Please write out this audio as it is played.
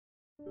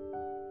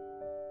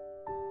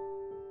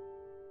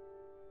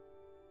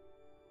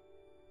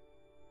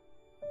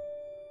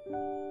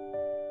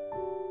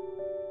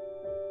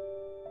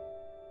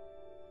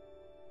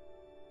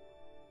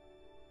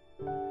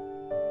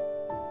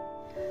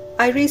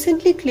I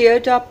recently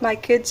cleared up my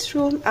kids'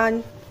 room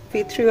and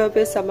we threw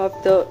away some of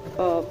the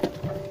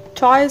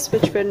toys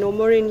which were no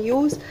more in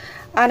use,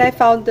 and I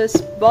found this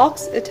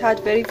box. It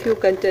had very few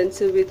contents,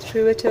 so we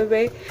threw it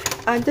away.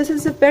 And this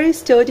is a very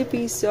sturdy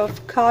piece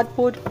of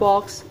cardboard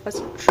box, a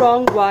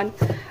strong one,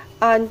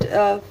 and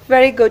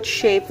very good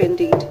shape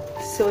indeed.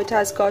 So it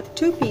has got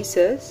two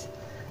pieces,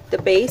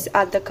 the base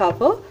and the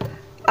cover,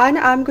 and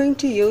I'm going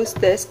to use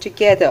this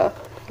together.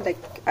 Like,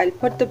 I'll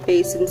put the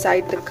base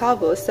inside the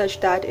cover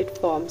such that it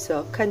forms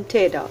a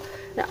container.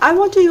 Now I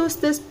want to use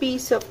this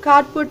piece of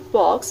cardboard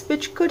box,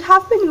 which could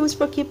have been used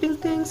for keeping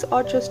things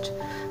or just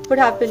would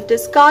have been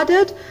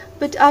discarded,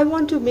 but I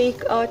want to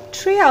make a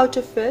tray out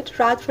of it,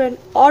 rather an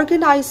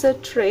organizer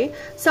tray,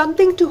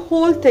 something to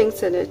hold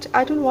things in it.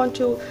 I don't want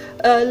to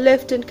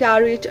lift and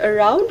carry it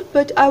around,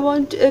 but I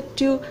want it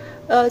to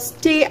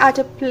stay at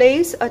a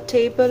place, a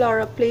table or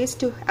a place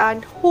to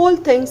and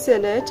hold things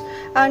in it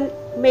and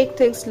make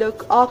things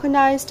look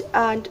organized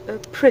and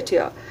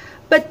prettier.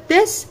 But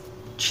this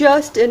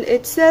just in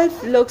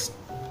itself looks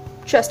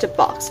just a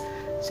box.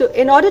 So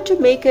in order to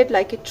make it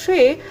like a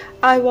tray,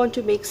 I want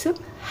to make some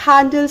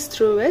handles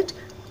through it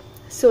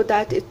so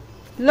that it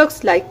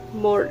looks like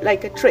more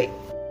like a tray.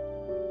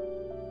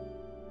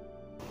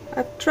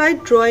 I've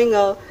tried drawing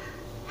a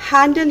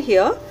handle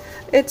here.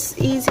 It's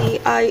easy.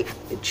 I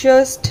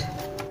just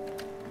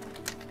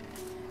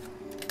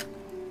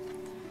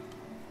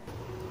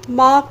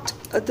marked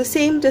the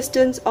same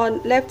distance on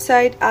left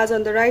side as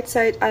on the right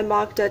side. I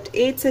marked at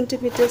 8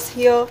 centimeters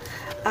here,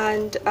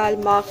 and I'll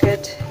mark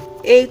it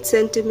 8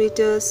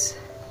 centimeters.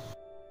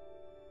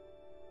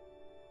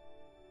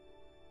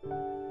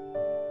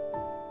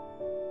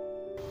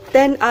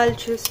 Then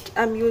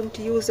I'm going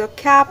to use a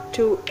cap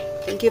to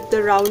give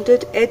the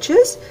rounded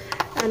edges,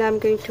 and I'm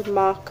going to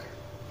mark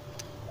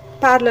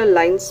parallel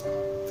lines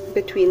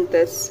between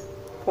these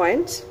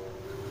points.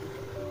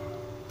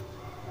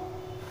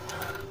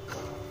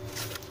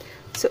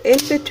 So in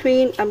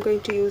between, I'm going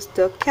to use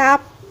the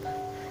cap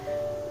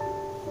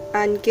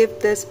and give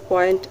this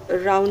point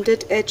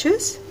rounded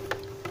edges.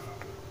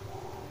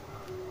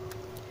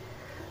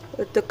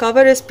 The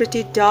cover is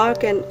pretty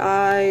dark and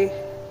I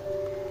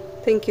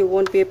think you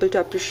won't be able to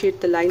appreciate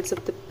the lines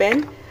of the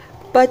pen,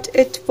 but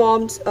it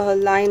forms a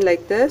line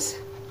like this.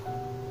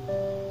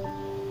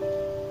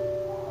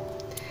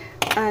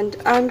 And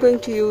I'm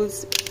going to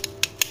use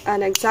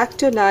an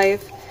X-Acto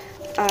knife,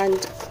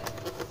 and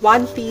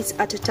one piece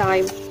at a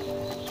time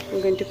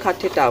I'm going to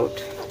cut it out.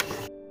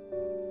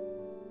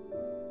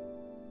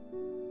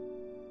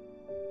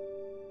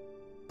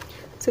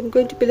 So I'm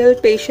going to be a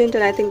little patient,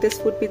 and I think this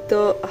would be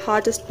the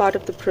hardest part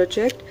of the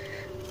project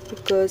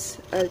because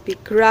I'll be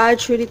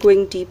gradually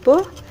going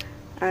deeper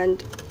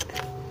and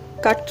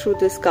cut through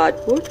this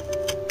cardboard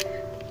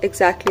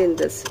exactly in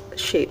this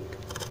shape.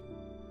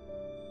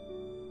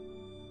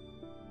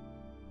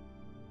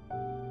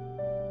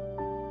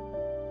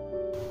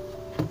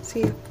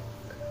 See, I've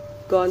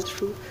gone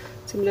through.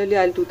 Similarly,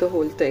 I'll do the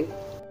whole thing.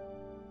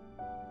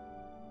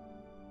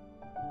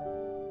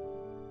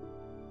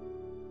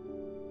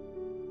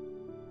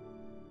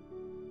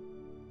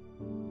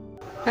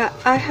 Now,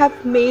 I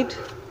have made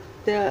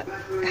the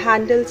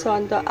handles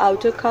on the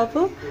outer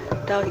cover.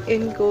 Now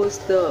in goes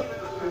the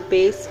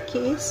base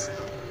case,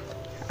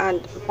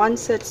 and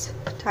once it's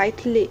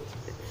tightly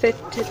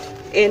fitted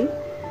in,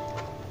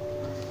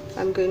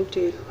 I'm going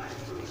to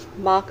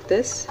mark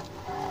this.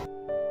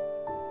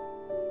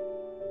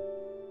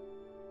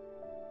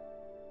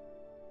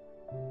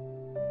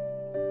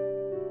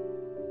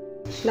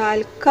 Now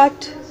I'll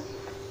cut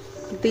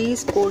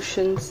these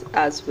portions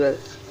as well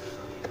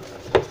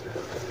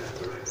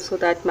so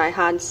that my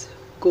hands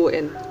go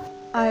in.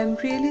 I am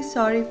really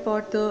sorry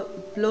for the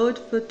blurred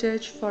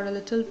footage for a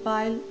little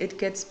while. It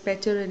gets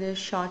better in a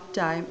short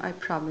time, I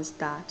promise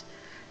that.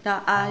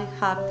 Now I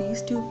have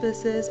these two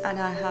pieces and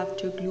I have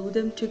to glue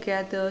them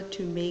together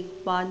to make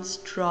one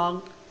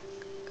strong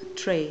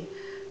tray.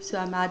 So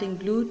I'm adding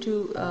glue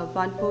to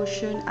one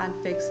portion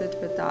and fix it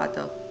with the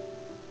other.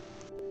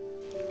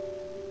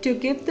 To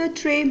give the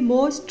tray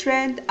more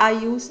strength, I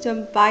used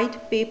some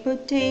white paper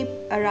tape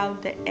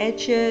around the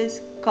edges,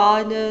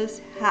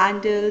 corners,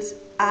 handles,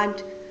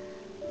 and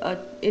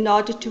in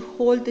order to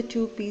hold the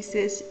two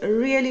pieces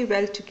really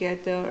well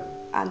together,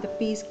 and the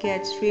piece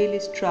gets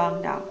really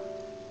strong now.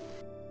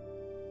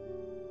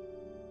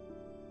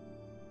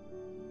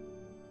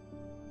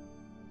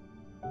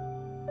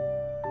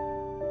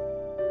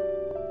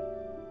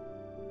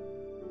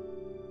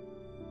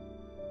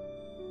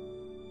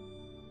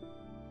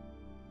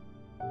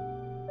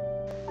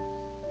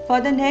 For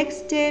the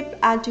next step,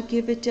 and to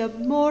give it a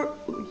more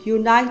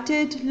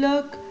united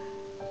look,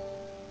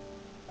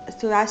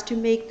 so as to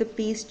make the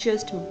piece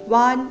just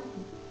one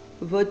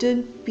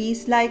wooden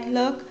piece like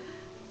look,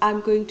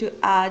 I'm going to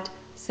add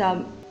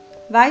some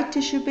white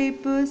tissue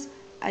papers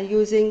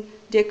using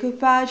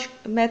decoupage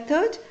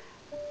method.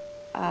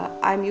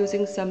 I'm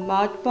using some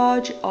Mod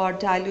Podge or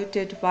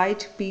diluted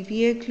white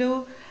PVA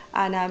glue,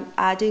 and I'm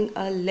adding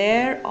a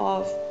layer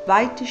of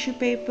white tissue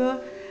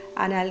paper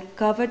and I'll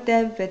cover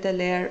them with a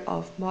layer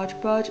of Mod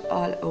Podge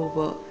all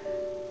over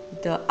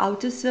the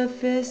outer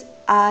surface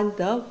and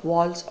the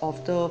walls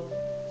of the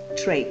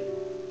tray.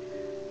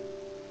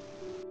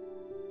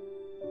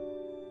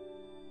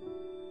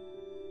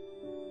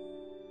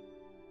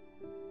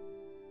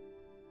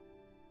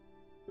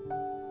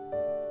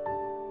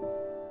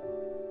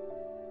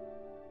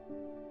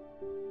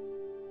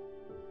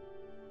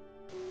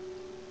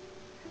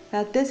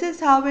 Now this is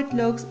how it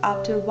looks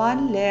after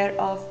one layer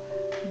of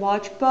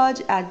Mod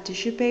Podge and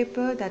tissue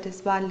paper, that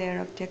is one layer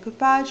of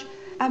decoupage.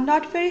 I'm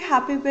not very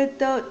happy with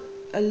the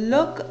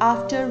look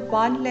after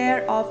one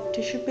layer of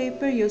tissue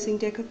paper using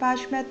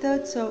decoupage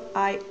method, so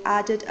I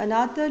added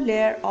another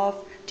layer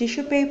of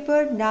tissue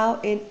paper,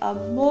 now in a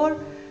more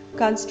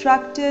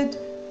constructed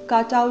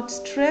cutout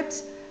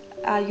strips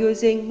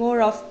using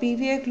more of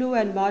PVA glue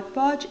and Mod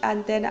Podge,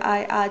 and then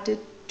I added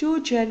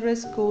 2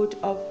 generous coat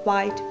of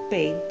white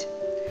paint.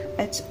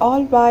 It's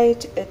all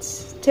white, it's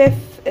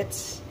stiff,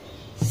 it's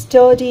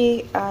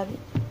sturdy and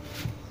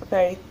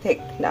very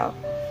thick now.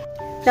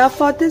 Now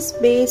for this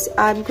base,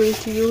 I'm going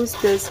to use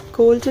this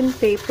golden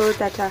paper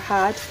that I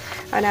had,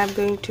 and I'm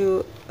going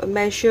to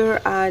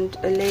measure and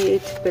lay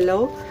it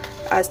below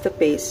as the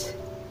base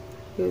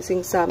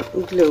using some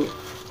glue.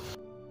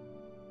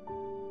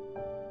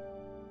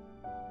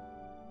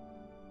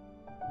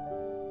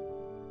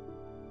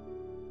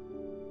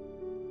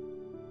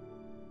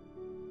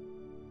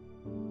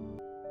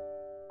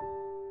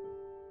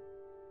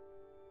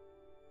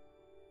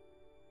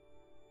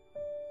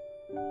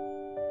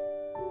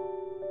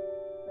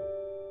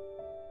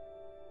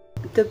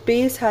 The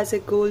base has a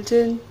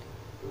golden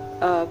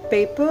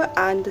paper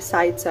and the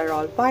sides are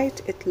all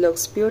white. It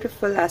looks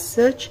beautiful as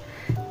such,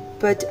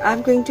 but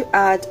I'm going to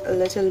add a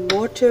little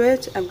more to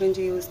it. I'm going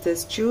to use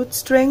this jute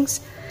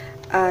strings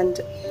and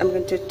I'm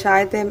going to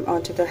tie them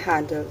onto the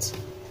handles.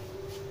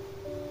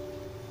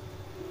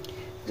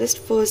 Just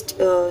first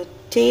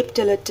tape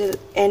the little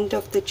end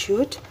of the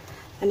jute,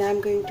 and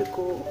I'm going to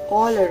go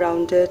all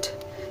around it,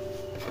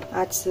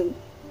 add some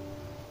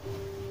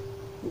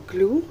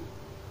glue.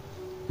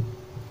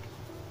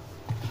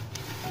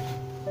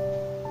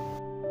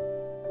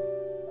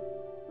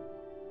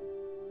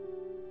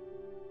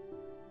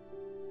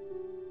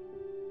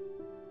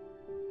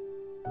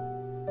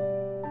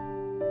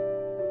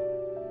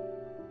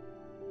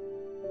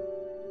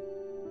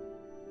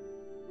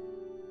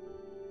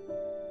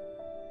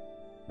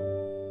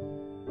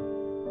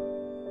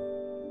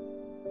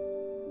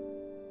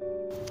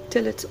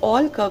 Till it's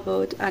all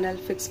covered, and I'll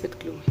fix with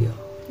glue here.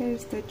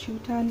 Here's the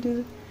jute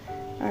handle,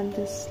 and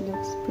this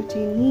looks pretty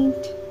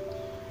neat.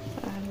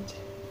 And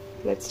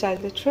let's style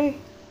the tray.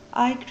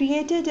 I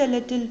created a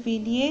little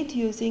vignette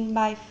using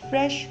my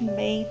fresh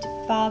made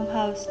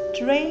farmhouse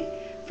tray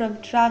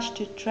from trash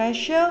to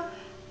treasure,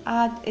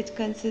 and it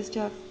consists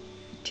of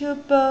 2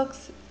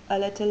 books, a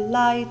little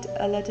light,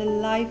 a little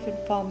life in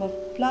form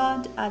of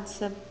plant, and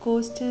some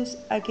coasters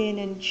again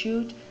in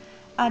jute,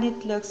 and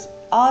it looks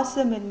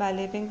awesome in my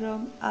living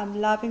room.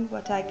 I'm loving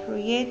what I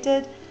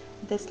created.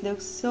 This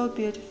looks so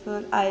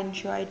beautiful. I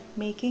enjoyed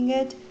making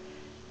it.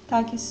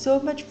 Thank you so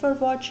much for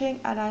watching,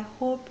 and I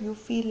hope you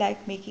feel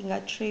like making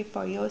a tray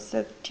for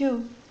yourself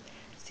too.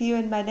 See you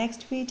in my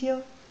next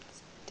video.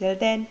 Till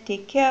then,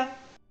 take care.